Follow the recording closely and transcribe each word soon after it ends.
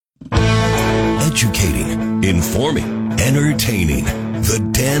educating, informing, entertaining. The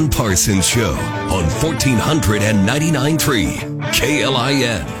Dan Parsons Show on 1499.3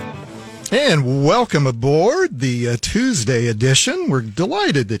 KLIN. And welcome aboard the Tuesday edition. We're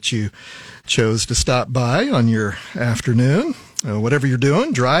delighted that you chose to stop by on your afternoon. Whatever you're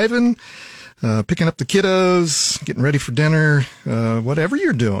doing, driving, picking up the kiddos, getting ready for dinner, whatever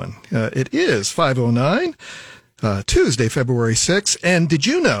you're doing. It is 5:09. Tuesday, February 6th. And did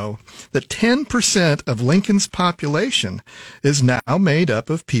you know that 10% of Lincoln's population is now made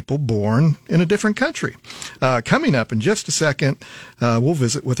up of people born in a different country? Coming up in just a second, we'll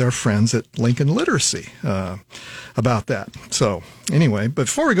visit with our friends at Lincoln Literacy about that. So anyway, but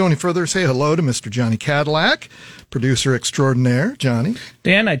before we go any further, say hello to Mr. Johnny Cadillac, producer extraordinaire. Johnny?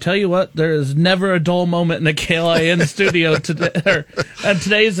 Dan, I tell you what, there is never a dull moment in the KLIN studio today. And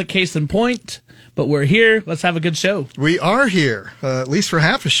today is a case in point. But we're here. Let's have a good show. We are here, at least for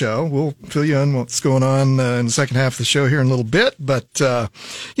half a show. We'll fill you in what's going on in the second half of the show here in a little bit. But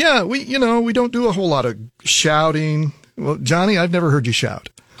yeah, we don't do a whole lot of shouting. Well, Johnny, I've never heard you shout.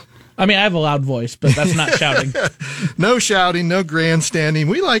 I mean, I have a loud voice, but that's not shouting. No shouting, no grandstanding.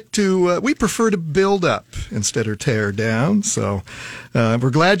 We prefer to build up instead of tear down. So we're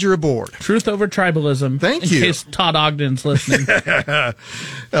glad you're aboard. Truth over tribalism. Thank you. In case Todd Ogden's listening.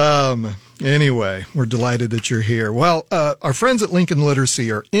 Anyway, we're delighted that you're here. Well, our friends at Lincoln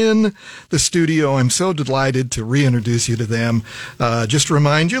Literacy are in the studio. I'm so delighted to reintroduce you to them. Just to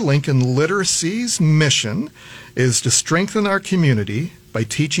remind you, Lincoln Literacy's mission is to strengthen our community by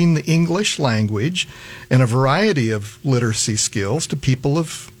teaching the English language and a variety of literacy skills to people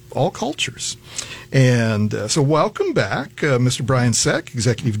of all cultures. And so welcome back, Mr. Bryan Seck,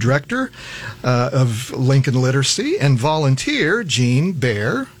 Executive Director of Lincoln Literacy, and volunteer Jeanne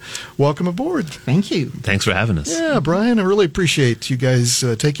Baer. Welcome aboard. Thank you. Thanks for having us. Yeah, Bryan, I really appreciate you guys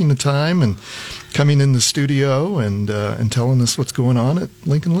taking the time and coming in the studio and telling us what's going on at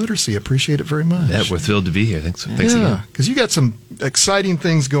Lincoln Literacy. Appreciate it very much. Yeah, we're thrilled to be here. Thanks again. Because you got some exciting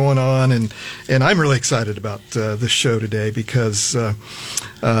things going on, and I'm really excited about this show today because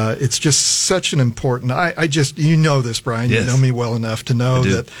it's just such an important. I just, you know this, Bryan. Yes. You know me well enough to know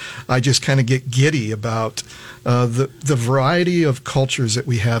that I just kind of get giddy about the variety of cultures that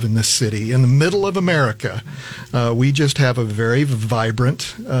we have in this city. In the middle of America, we just have a very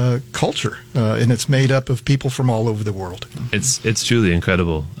vibrant culture, and it's made up of people from all over the world. It's truly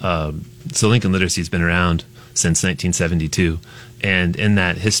incredible. So Lincoln Literacy has been around since 1972, and in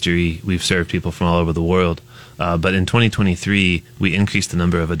that history, we've served people from all over the world. But in 2023, we increased the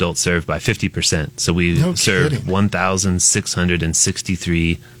number of adults served by 50%. So we served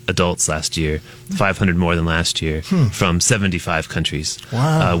 1,663 adults last year, 500 more than last year, from 75 countries,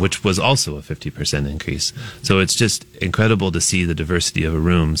 which was also a 50% increase. So it's just incredible to see the diversity of a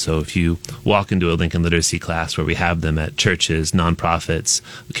room. So if you walk into a Lincoln Literacy class where we have them at churches, nonprofits,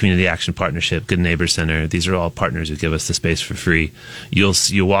 the Community Action Partnership, Good Neighbor Center, these are all partners who give us the space for free. You'll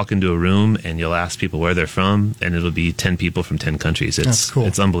walk into a room and you'll ask people where they're from, and it'll be 10 people from 10 countries. That's cool.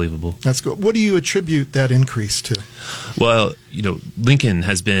 It's unbelievable. That's cool. What do you attribute that increase to? Well, Lincoln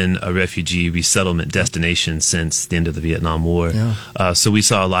has been a refugee resettlement destination since the end of the Vietnam War. Yeah. So we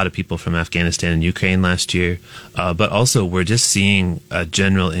saw a lot of people from Afghanistan and Ukraine last year, but also we're just seeing a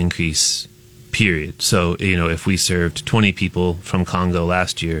general increase, period. So, if we served 20 people from Congo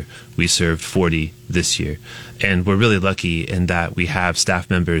last year, we served 40 this year. And we're really lucky in that we have staff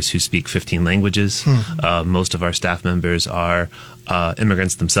members who speak 15 languages. Most of our staff members are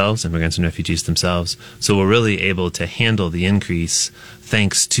immigrants themselves, immigrants and refugees themselves. So we're really able to handle the increase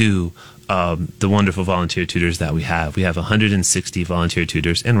thanks to the wonderful volunteer tutors that we have. We have 160 volunteer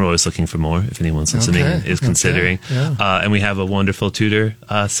tutors, and we're always looking for more if anyone's listening and is considering. Yeah. And we have a wonderful tutor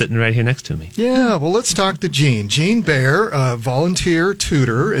sitting right here next to me. Yeah, well, let's talk to Jeanne. Jeanne Baer, volunteer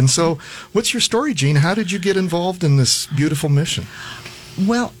tutor. And so what's your story, Jeanne? How did you get involved in this beautiful mission?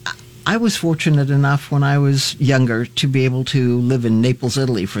 Well, I was fortunate enough when I was younger to be able to live in Naples,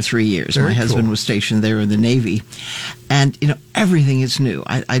 Italy for 3 years. My husband was stationed there in the Navy. And, everything is new.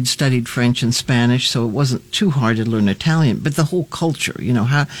 I'd studied French and Spanish, so it wasn't too hard to learn Italian. But the whole culture,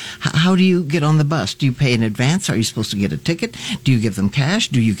 how do you get on the bus? Do you pay in advance? Are you supposed to get a ticket? Do you give them cash?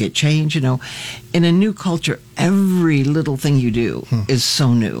 Do you get change? In a new culture, every little thing you do is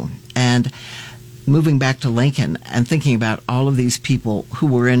so new. And moving back to Lincoln and thinking about all of these people who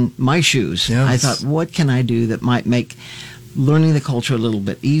were in my shoes, I thought, what can I do that might make learning the culture a little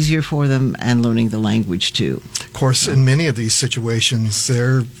bit easier for them and learning the language too. Of course, in many of these situations,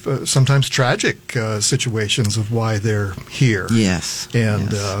 they're sometimes tragic situations of why they're here. Yes. And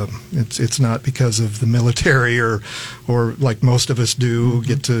it's not because of the military or like most of us do,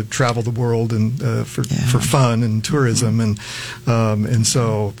 get to travel the world and for fun and tourism. And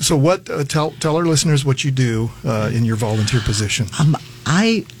so what? Tell our listeners what you do in your volunteer position.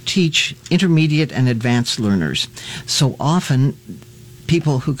 I teach intermediate and advanced learners. So often,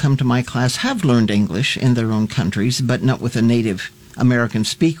 people who come to my class have learned English in their own countries, but not with a native American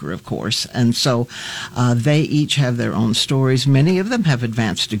speaker, of course. And so they each have their own stories. Many of them have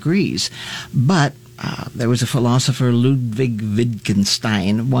advanced degrees. But there was a philosopher, Ludwig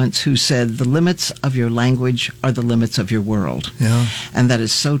Wittgenstein, once who said, the limits of your language are the limits of your world. Yeah. And that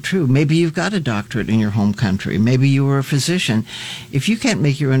is so true. Maybe you've got a doctorate in your home country. Maybe you were a physician. If you can't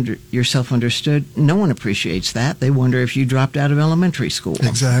make yourself understood, no one appreciates that. They wonder if you dropped out of elementary school.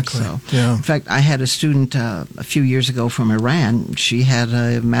 Exactly. So, yeah. in fact, I had a student a few years ago from Iran. She had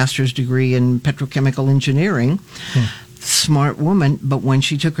a master's degree in petrochemical engineering. Smart woman, but when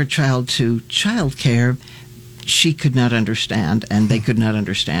she took her child to child care, she could not understand, and they could not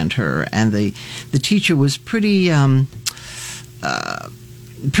understand her. And the teacher was pretty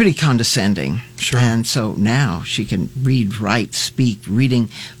condescending. Sure. And so now she can read, write, speak, reading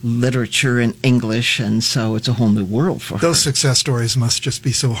literature in English, and so it's a whole new world for her. Those success stories must just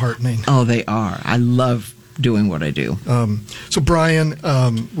be so heartening. Oh, they are. I love doing what I do. So, Bryan,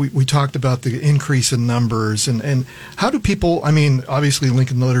 we talked about the increase in numbers, and how do people, I mean, obviously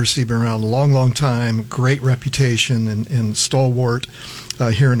Lincoln Literacy been around a long, long time, great reputation and stalwart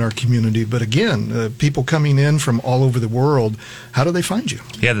here in our community. But again, people coming in from all over the world, how do they find you?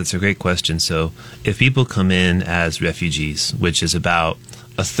 Yeah, that's a great question. So if people come in as refugees, which is about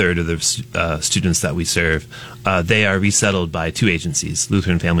a third of the students that we serve, they are resettled by two agencies,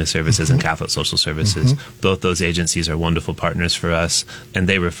 Lutheran Family Services and Catholic Social Services. Both those agencies are wonderful partners for us, and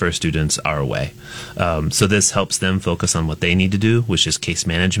they refer students our way. So this helps them focus on what they need to do, which is case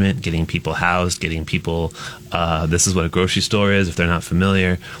management, getting people housed, getting people, this is what a grocery store is if they're not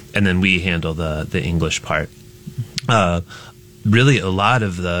familiar, and then we handle the English part. Really, a lot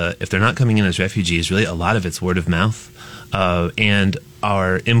of if they're not coming in as refugees, really a lot of it's word of mouth. And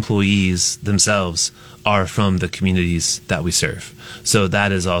our employees themselves are from the communities that we serve. So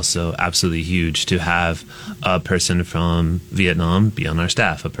that is also absolutely huge to have a person from Vietnam be on our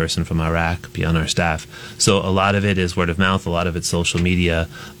staff, a person from Iraq be on our staff. So a lot of it is word of mouth, a lot of it's social media,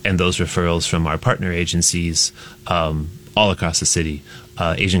 and those referrals from our partner agencies all across the city,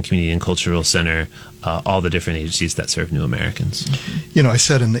 Asian Community and Cultural Center, all the different agencies that serve new Americans. You know, I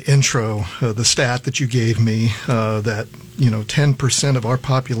said in the intro, the stat that you gave me, that 10% of our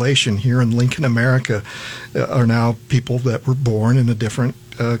population here in Lincoln, America, are now people that were born in a different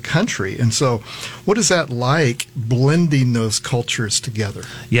country. And so, what is that like, blending those cultures together?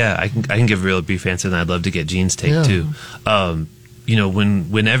 Yeah, I can give a real brief answer, and I'd love to get Jeanne's take too.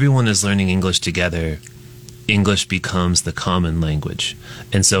 When everyone is learning English together, English becomes the common language.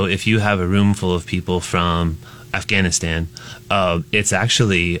 And so if you have a room full of people from Afghanistan, it's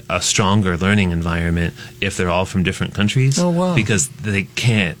actually a stronger learning environment if they're all from different countries. Oh, wow. Because they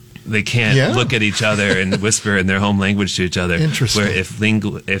can't look at each other and whisper in their home language to each other. Interesting. Where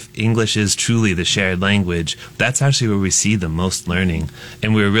if English is truly the shared language, that's actually where we see the most learning.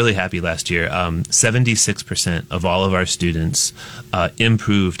 And we were really happy last year. 76% of all of our students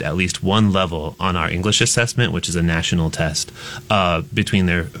improved at least one level on our English assessment, which is a national test, between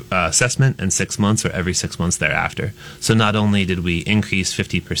their assessment and 6 months or every 6 months thereafter. So not only did we increase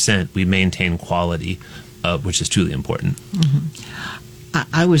 50%, we maintained quality, which is truly important.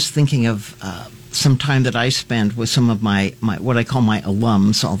 I was thinking of some time that I spent with some of my what I call my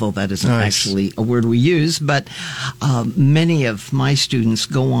alums, although that isn't actually a word we use, but many of my students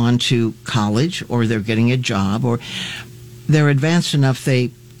go on to college, or they're getting a job, or they're advanced enough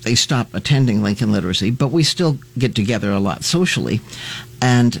they stop attending Lincoln Literacy, but we still get together a lot socially.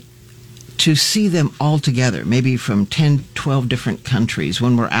 And to see them all together, maybe from 10, 12 different countries,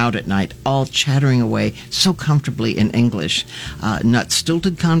 when we're out at night, all chattering away so comfortably in English. Not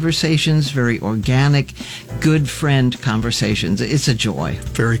stilted conversations, very organic, good friend conversations. It's a joy.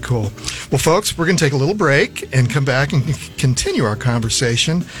 Very cool. Well, folks, we're going to take a little break and come back and continue our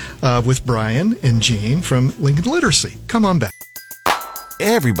conversation with Bryan and Jeanne from Lincoln Literacy. Come on back.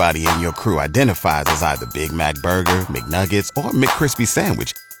 Everybody in your crew identifies as either Big Mac Burger, McNuggets, or McCrispy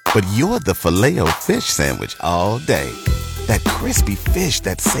Sandwich. But you're the Filet-O-Fish Sandwich all day. That crispy fish,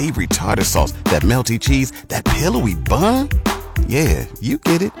 that savory tartar sauce, that melty cheese, that pillowy bun. Yeah, you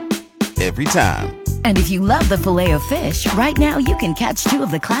get it. Every time. And if you love the Filet-O-Fish, right now you can catch 2 of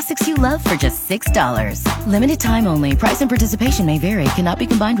the classics you love for just $6. Limited time only. Price and participation may vary. Cannot be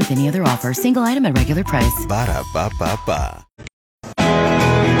combined with any other offer. Single item at regular price. Ba-da-ba-ba-ba.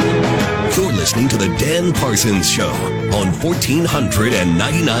 You're listening to The Dan Parsons Show on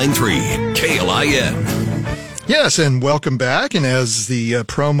 1499.3 KLIN. Yes, and welcome back. And as the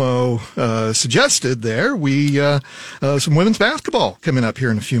promo suggested there, we some women's basketball coming up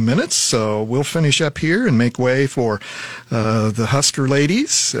here in a few minutes. So we'll finish up here and make way for the Husker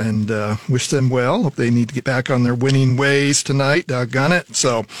ladies and wish them well. Hope they need to get back on their winning ways tonight. Doggone it.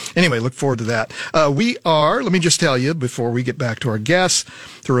 So anyway, look forward to that. Let me just tell you before we get back to our guests,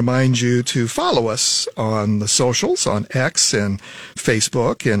 to remind you to follow us on the socials, on X and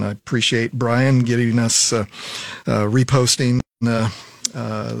Facebook. And I appreciate Bryan giving us reposting the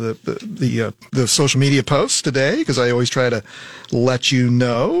social media posts today, because I always try to let you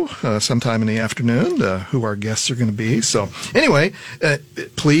know sometime in the afternoon who our guests are going to be. So anyway,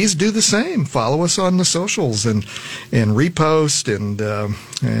 please do the same. Follow us on the socials and repost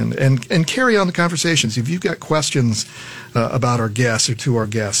and carry on the conversations. If you've got questions about our guests or to our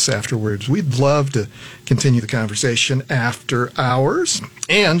guests afterwards, we'd love to continue the conversation after hours.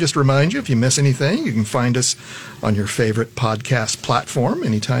 And just to remind you, if you miss anything, you can find us on your favorite podcast platform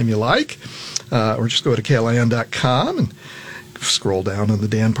anytime you like, or just go to KLIN.com and scroll down on the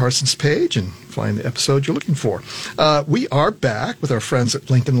Dan Parsons page and find the episode you're looking for. We are back with our friends at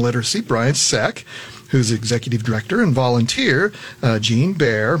Lincoln Literacy, Bryan Seck, who's executive director, and volunteer, Jeanne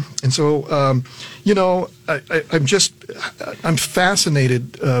Baer. And so, I'm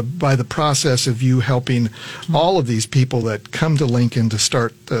fascinated by the process of you helping all of these people that come to Lincoln to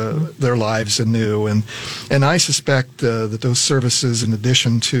start their lives anew. And I suspect that those services, in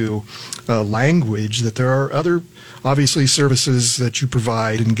addition to language, that there are other, obviously, services that you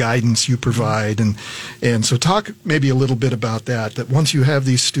provide and guidance you provide. And so talk maybe a little bit about that once you have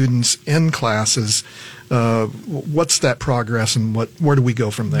these students in classes, what's that progress and where do we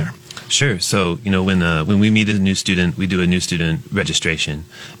go from there? Sure. So, when we meet a new student, we do a new student registration,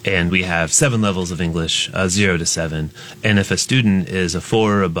 and we have 7 levels of English, 0 to 7. And if a student is a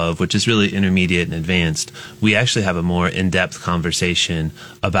 4 or above, which is really intermediate and advanced, we actually have a more in-depth conversation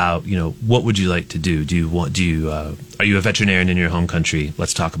about, what would you like to do? Are you a veterinarian in your home country?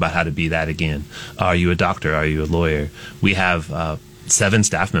 Let's talk about how to be that again. Are you a doctor? Are you a lawyer? We have 7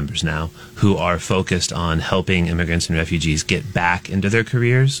 staff members now who are focused on helping immigrants and refugees get back into their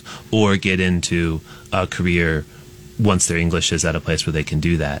careers or get into a career once their English is at a place where they can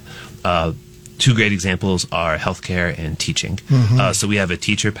do that. 2 great examples are healthcare and teaching. Mm-hmm. So we have a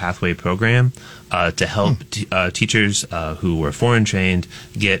teacher pathway program to help teachers who were foreign trained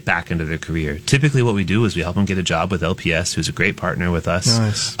get back into their career. Typically what we do is we help them get a job with LPS, who's a great partner with us,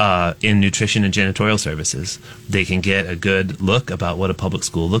 nice. In nutrition and janitorial services. They can get a good look about what a public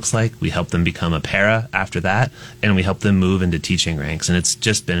school looks like. We help them become a para after that, and we help them move into teaching ranks. And it's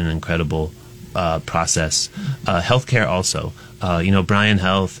just been an incredible process. Healthcare also. Bryan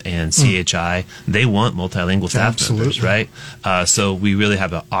Health and CHI, they want multilingual staff members, right? So we really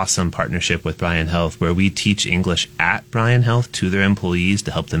have an awesome partnership with Bryan Health where we teach English at Bryan Health to their employees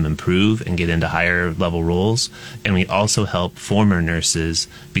to help them improve and get into higher level roles. And we also help former nurses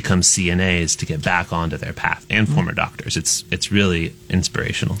become CNAs to get back onto their path, and former doctors. It's really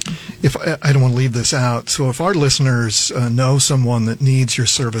inspirational. If I don't want to leave this out, so if our listeners know someone that needs your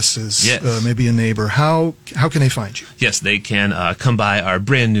services, yes. Maybe a neighbor, how can they find you? Yes, they can come by our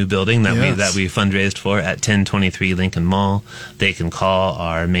brand new building that we fundraised for at 1023 Lincoln Mall. They can call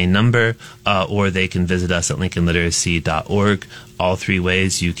our main number, or they can visit us at lincolnliteracy.org. All 3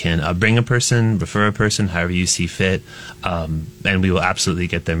 ways. You can bring a person, refer a person, however you see fit, and we will absolutely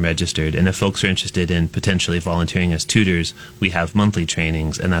get them registered. And if folks are interested in potentially volunteering as tutors, we have monthly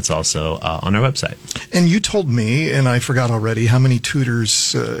trainings, and that's also on our website. And you told me, and I forgot already, how many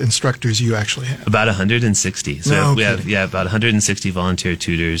tutors, instructors you actually have? About 160. So we have about 160 volunteer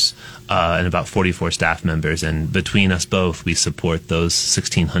tutors and about 44 staff members. And between us both, we support those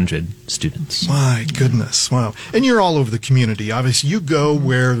 1,600 students. My goodness. Wow. And you're all over the community. Obviously, you go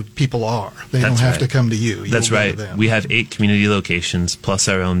where people are. They don't have to come to you. That's right. We have 8 community locations plus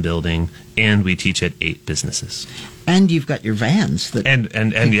our own building, and we teach at 8 businesses. And you've got your vans that and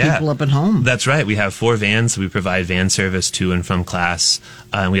pick yeah, people up at home. That's right. We have 4 vans. We provide van service to and from class,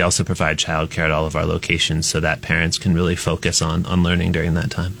 and we also provide childcare at all of our locations so that parents can really focus on learning during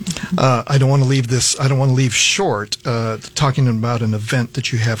that time. I don't want to leave short talking about an event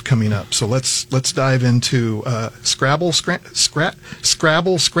that you have coming up. So let's dive into Scrabble Scramble.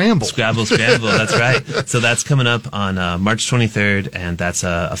 Scrabble Scramble. That's right. So that's coming up on March 23rd, and that's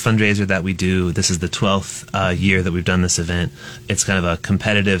a fundraiser that we do. This is the 12th year that we've done this event. It's kind of a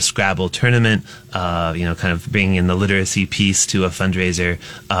competitive Scrabble tournament, kind of bringing in the literacy piece to a fundraiser.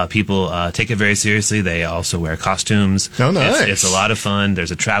 People take it very seriously. They also wear costumes. Oh, nice. It's a lot of fun.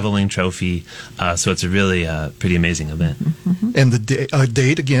 There's a traveling trophy. So it's a really pretty amazing event. And the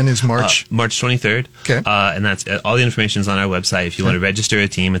date again is March 23rd. Okay. And that's all the information is on our website. If you want to register a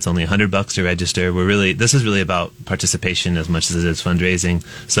team, it's only $100 to register. This is really about participation as much as it is fundraising.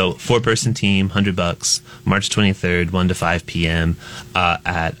 So 4-person team, $100, March 23rd, 1 to 5 p.m.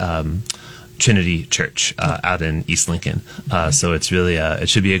 At Trinity Church out in East Lincoln. So it's really it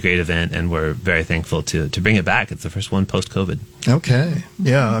should be a great event, and we're very thankful to bring it back. It's the first one post-COVID. Okay.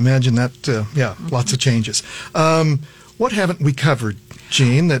 Yeah, I imagine that, lots of changes. What haven't we covered,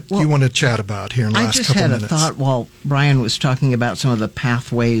 Jeanne, that you want to chat about here in the last couple minutes? I just had a thought while Bryan was talking about some of the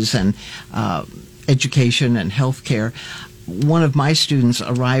pathways and education and healthcare. One of my students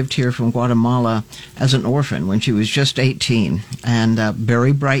arrived here from Guatemala as an orphan when she was just 18, and a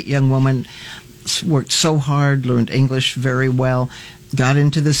very bright young woman, worked so hard, learned English very well, got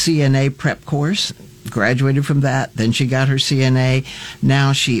into the CNA prep course, graduated from that, then she got her CNA.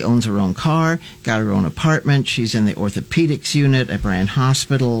 Now she owns her own car, got her own apartment. She's in the orthopedics unit at Bryan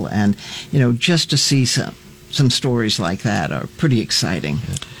Hospital, and just to see some stories like that are pretty exciting.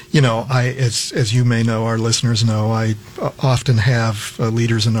 As you may know, our listeners know, I often have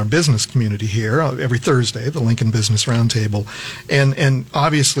leaders in our business community here every Thursday, the Lincoln Business Roundtable, and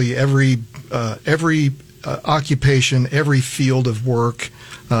obviously every occupation, every field of work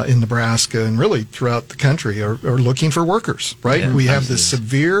in Nebraska and really throughout the country are looking for workers, right? Yeah, we have this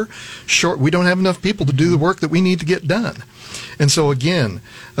severe we don't have enough people to do the work that we need to get done. And so again,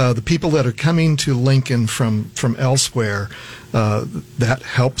 the people that are coming to Lincoln from elsewhere, that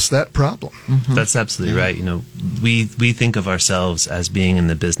helps that problem. Mm-hmm. That's absolutely right. We think of ourselves as being in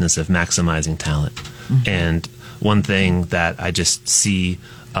the business of maximizing talent. Mm-hmm. And one thing that I just see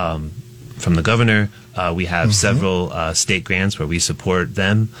from the governor, we have several state grants where we support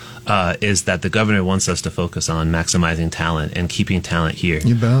them, is that the governor wants us to focus on maximizing talent and keeping talent here.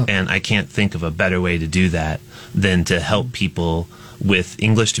 You bet. And I can't think of a better way to do that than to help people with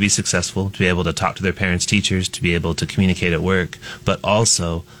English to be successful, to be able to talk to their parents, teachers, to be able to communicate at work, but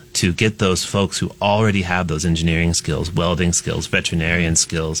also to get those folks who already have those engineering skills, welding skills, veterinarian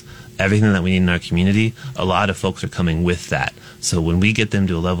skills, everything that we need in our community. A lot of folks are coming with that. So when we get them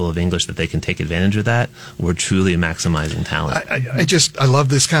to a level of English that they can take advantage of that, we're truly maximizing talent. I love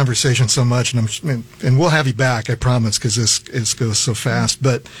this conversation so much, and we'll have you back, I promise, because this goes so fast.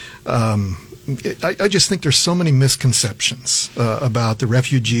 But I just think there's so many misconceptions about the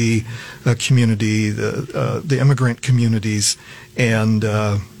refugee community, the immigrant communities, and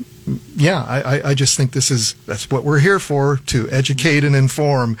I just think that's what we're here for, to educate and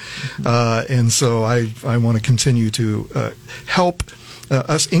inform, and so I want to continue to help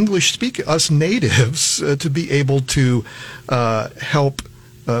us us natives to be able to help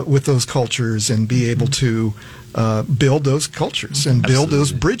with those cultures and be able to build those cultures and build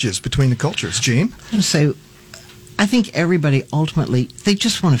those bridges between the cultures. Jeanne? I think everybody ultimately, they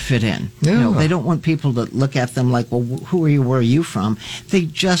just want to fit in. Yeah. They don't want people to look at them like, well, who are you, where are you from? They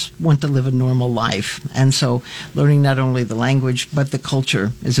just want to live a normal life. And so learning not only the language, but the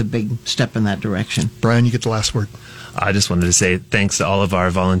culture is a big step in that direction. Bryan, you get the last word. I just wanted to say thanks to all of our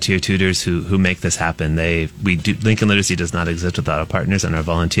volunteer tutors who make this happen. Lincoln Literacy does not exist without our partners and our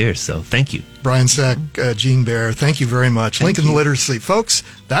volunteers, so thank you. Bryan Seck, Jeanne Baer, thank you very much. Lincoln Literacy. Folks,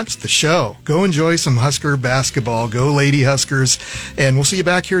 that's the show. Go enjoy some Husker basketball. Go Lady Huskers. And we'll see you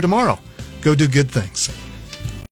back here tomorrow. Go do good things.